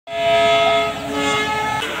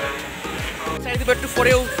to for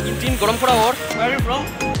you in Ghum for hour. Where are you from?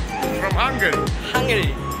 From Hungary. Hungary.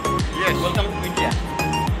 Yes. Welcome to India.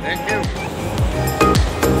 Thank you.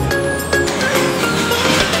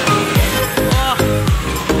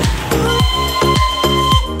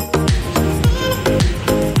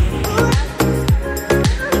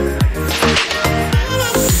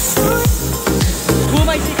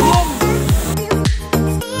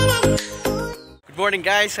 Good morning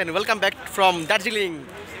guys and welcome back from Darjeeling.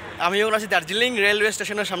 আমি এখন আছি Darjeeling railway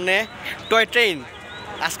স্টেশনের সামনে toy train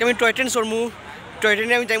আজকে আমি toy train চড়মু toy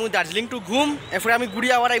ট্রেনে আমি যাইমু Darjeeling two ঘুম এরপরে আমি ঘুরি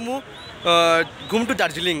আবার আইমু ঘুম টু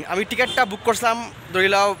দার্জিলিং আমি টিকেটটা বুক করছিলাম ধরে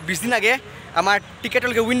লাও 20 দিন আগে আমার টিকেট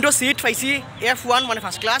হলকে উইন্ডো সিট পাইছি F1 মানে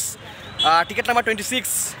ফার্স্ট ক্লাস টিকেট নাম্বার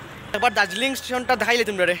 26 একবার দার্জিলিং স্টেশনটা দেখাইলে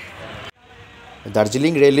তোমরা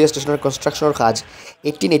দার্জিলিং রেলওয়ে স্টেশনের কনস্ট্রাকশনের কাজ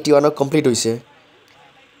 1881 কমপ্লিট হয়েছে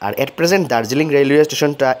আর এট প্রেজেন্ট দার্জিলিং রেলওয়ে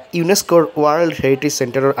স্টেশনটা ইউনেস্কোর ওয়ার্ল্ড হেরিটেজ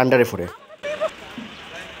সেন্টারের আন্ডারে পড়ে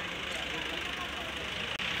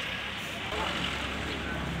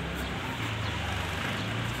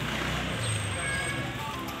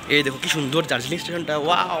এই দেখো কি সুন্দর দার্জিলিং স্টেশনটা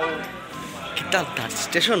ওয়াও কিটা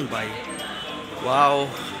স্টেশন ভাই ওয়াও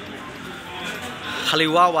খালি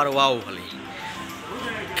ওয়াও আর ওয়াও খালি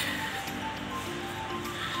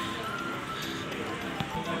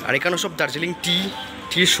আর এখানে সব দার্জিলিং টি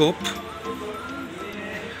শপ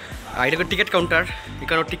আর এটা টিকিট কাউন্টার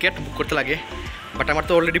এখানে টিকিট বুক করতে লাগে বাট আমার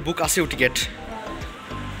তো অলরেডি বুক আছেও টিকিট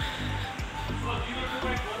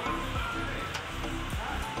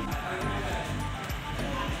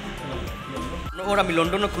ওর আমি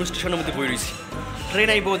লন্ডনের ক্রুজ স্টেশনের মধ্যে বই রয়েছি ট্রেন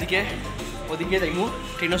আইব ওদিকে যাইমু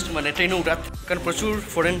মানে ট্রেনে উঠাত কারণ প্রচুর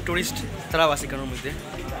ফরেন টুরিস্ট তারাও আছে এখানের মধ্যে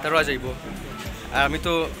তারাও যাইব আর আমি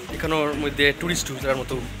তো এখানের মধ্যে টুরিস্ট তার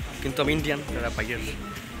মতো কিন্তু আমি ইন্ডিয়ান তারা বাইরের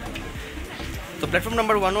তো প্ল্যাটফর্ম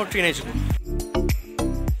নাম্বার 1 ও ট্রেনে যাব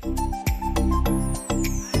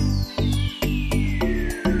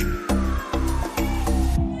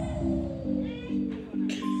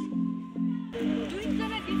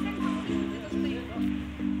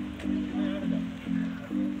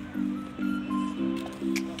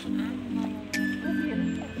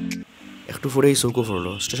একটু পরেই চৌকো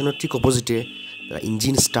পড়লো স্টেশনের ঠিক অপোজিটে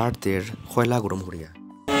ইঞ্জিন স্টার্ট দের কয়লা গরম করিয়া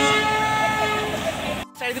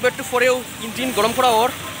একটু পরেও ইঞ্জিন গরম করা ওর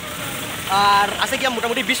আর আছে কি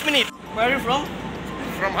মোটামুটি 20 minute Where are you from?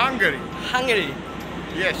 From Hungary. Hungary.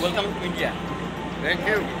 Yes. Welcome to India. Thank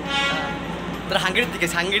you. তারা হাঙ্গেরি থেকে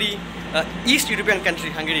Hungary east European country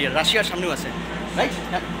Hungary রাশিয়ার সামনেও আছে right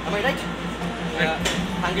am I right?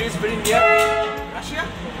 Hungary is very near Russia?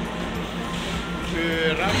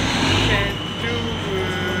 Russia to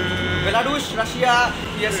Belarus, Russia,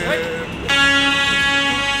 yes, right?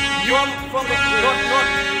 You are from the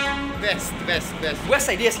north. West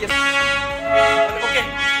side, yes. Okay.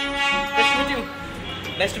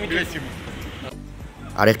 Nice to meet you.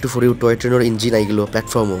 আর একটু পরেও toy ট্রেনের engine আইগুলো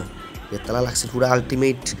প্ল্যাটফর্মও তালা লাগছে পুরো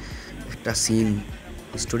ultimate একটা scene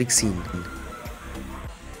historic scene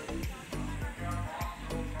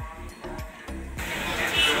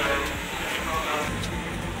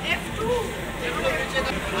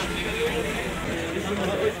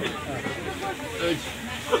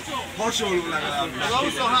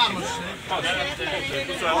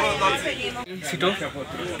সিটো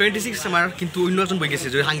 26 আমার কিন্তু অন্য একজন বই গেছে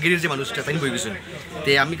যে হাঙ্গেরির যে মানুষটা তাই বই গেছেন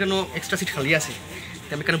তে আমি কেন এক্সট্রা সিট খালি আছে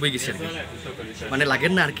তে আমি কেন বই গেছি আর কি মানে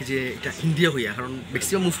লাগেন না আর কি যে এটা ইন্ডিয়া হইয়া কারণ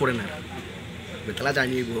ম্যাক্সিমাম মুভ ফরেনার বেতলা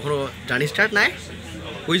জানি এখনো জার্নি স্টার্ট নাই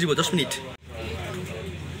হয়ে যাব 10 মিনিট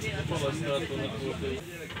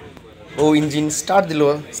ও ইঞ্জিন স্টার্ট দিল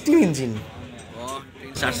স্টিম ইঞ্জিন ও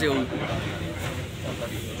চার্জে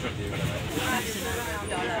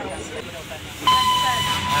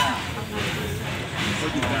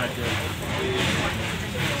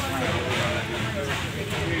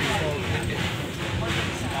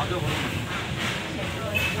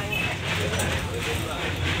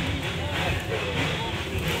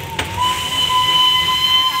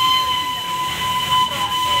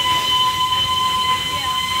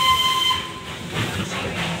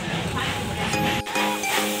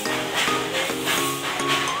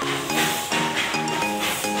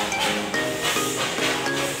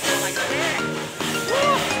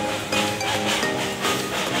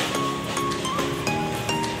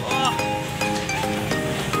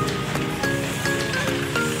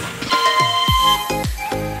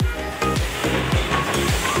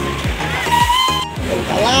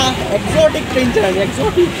exotic train journey,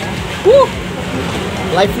 exotic. Woo!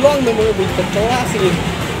 Lifelong memorable kecewa sih.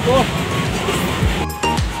 Oh.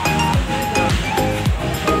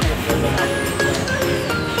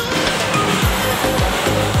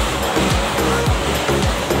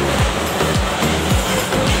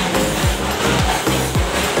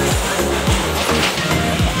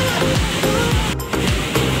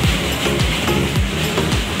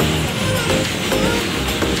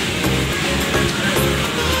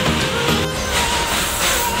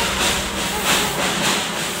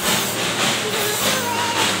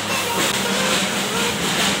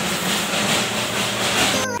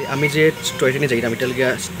 যে টয় ট্রেনে যাইতাম এটা গিয়া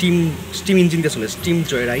স্টিম ইঞ্জিন দিয়ে চলে স্টিম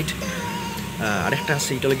জয় রাইড আরেকটা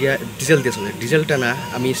আছে এটা গিয়া ডিজেল দিয়ে চলে ডিজেলটা না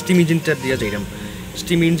আমি স্টিম ইঞ্জিনটা দিয়ে যাইতাম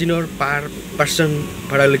স্টিম ইঞ্জিনের পার পার্সন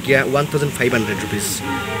ভাড়া হলো গিয়া 1500 রুপিস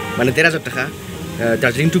মানে 1,000 টাকা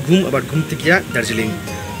দার্জিলিং টু ঘুম আবার ঘুম থেকে গিয়া দার্জিলিং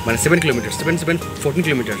মানে 7 কিলোমিটার 14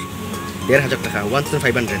 কিলোমিটার 1,500 টাকা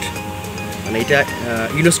 1500 মানে এটা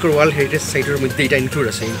ইউনেস্কোর ওয়ার্ল্ড হেরিটেজ সাইটের মধ্যে এটা ইনক্লুড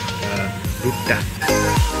আছে এই রুটটা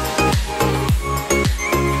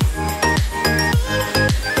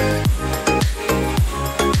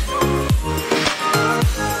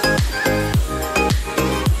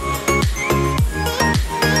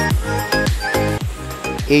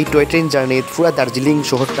এই টয় ট্রেন জার্নি পুরো দার্জিলিং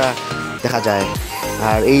শহরটা দেখা যায়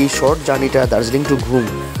আর এই শর্ট জার্নিটা দার্জিলিং টু ঘুম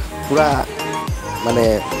পুরা মানে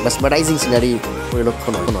মেসমারাইজিং সিনারি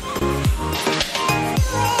পরিলক্ষণ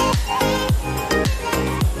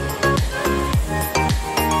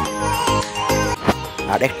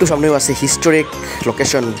আর একটু সামনেও আছে হিস্টোরিক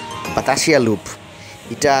লোকেশন বাতাসিয়া লুপ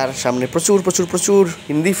এটার সামনে প্রচুর প্রচুর প্রচুর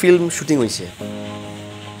হিন্দি ফিল্ম শুটিং হয়েছে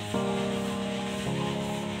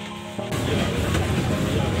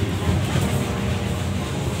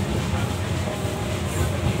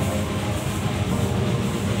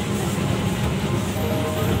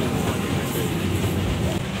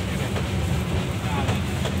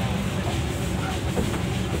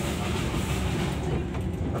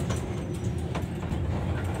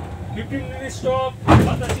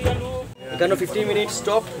এখানে 15 মিনিট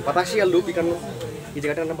স্টপ বাতাসিয়া লুপ এখানে এই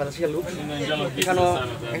জায়গাটার নাম বাতাসিয়া লুপ এখানে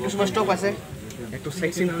একটু সময় স্টপ আছে একটু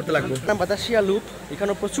সাইট সিন করতে লাগবে নাম বাতাসিয়া লুপ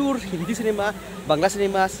এখানে প্রচুর Hindi cinema Bangla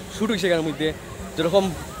cinema shoot হয়েছে এখানের মধ্যে যেরকম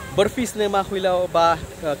বরফি সিনেমা হইলাও বা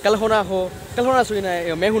কালহনা শুই না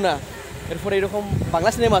মেহুনা এরপরে এরকম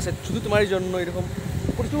বাংলা সিনেমা আছে শুধু তোমার জন্য এরকম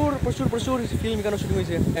প্রচুর প্রচুর প্রচুর ফিল্ম এখানে শুটিং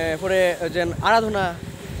হয়েছে এরপরে যেন আরাধনা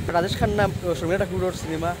রাজেশ খান্না শর্মিলা ঠাকুরের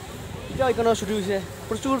সিনেমা এটাও এখানে শুটিং হয়েছে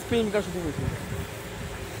প্রচুর ফিল্ম এখানে শুটিং হয়েছে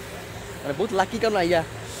মানে বহুত লাকি কারণ আইয়া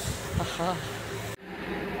আহা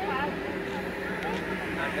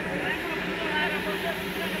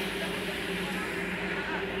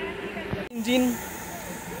ইঞ্জিন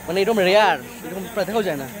মানে এরকম রেয়ার এরকম প্রায় দেখাও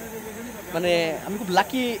যায় না মানে আমি খুব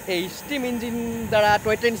লাকি এই স্টিম ইঞ্জিন দ্বারা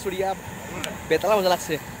টয় ট্রেন সরিয়া বেতালা মজা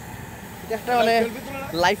লাগছে এটা একটা মানে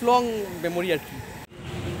লাইফ লং মেমোরি আর কি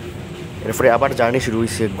এরপরে আবার জার্নি শুরু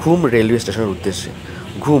হয়েছে ঘুম রেলওয়ে স্টেশনের উদ্দেশ্যে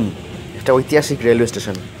ঘুম একটা ঐতিহাসিক রেলওয়ে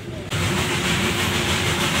স্টেশন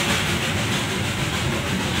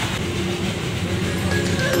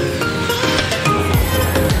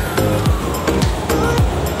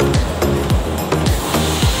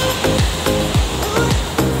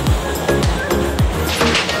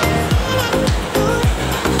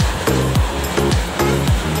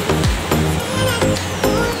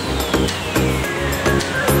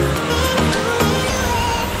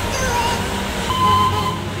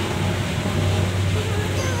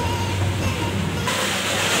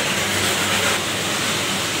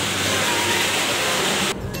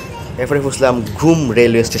এরপরে বুঝলাম ঘুম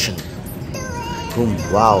রেলওয়ে স্টেশন ঘুম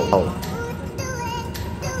ওয়াও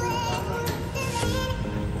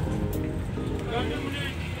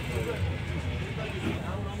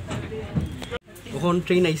তখন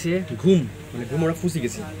ট্রেন আইছে ঘুম মানে ঘুম আমরা ফুসি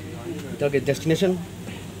গেছি এটাকে ডেস্টিনেশন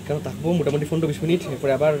কেন থাকবো মোটামুটি 15-20 মিনিট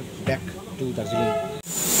এরপরে আবার ব্যাক টু দার্জিলিং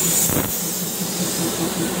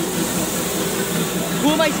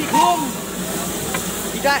ঘুম আইছি ঘুম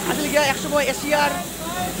এটা আসলে গিয়া একসময় এশিয়ার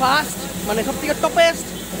ফার্স্ট মানে সব থেকে টপেস্ট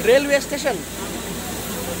রেলওয়ে স্টেশন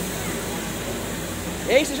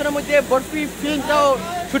এই স্টেশনের মধ্যে বরফি ফিল্মটাও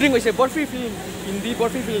শুটিং হয়েছে বরফি ফিল্ম হিন্দি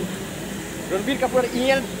বরফি ফিল্ম রণবীর কাপুরের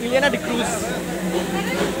ইলিয়ানা ডিক্রুজ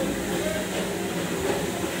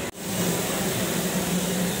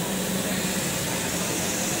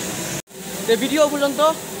ভিডিও পর্যন্ত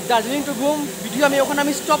দার্জিলিং টু ঘুম ভিডিও আমি ওখানে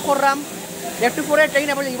স্টপ করলাম একটু পরে ট্রেন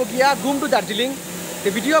আবার যাব গিয়া ঘুম টু দার্জিলিং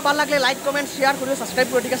ভিডিও ভালো লাগলে লাইক কমেন্ট শেয়ার করে সাবস্ক্রাইব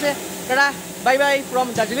করে ঠিক আছে tata bye buy from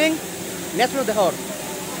Darjeeling next video দেখা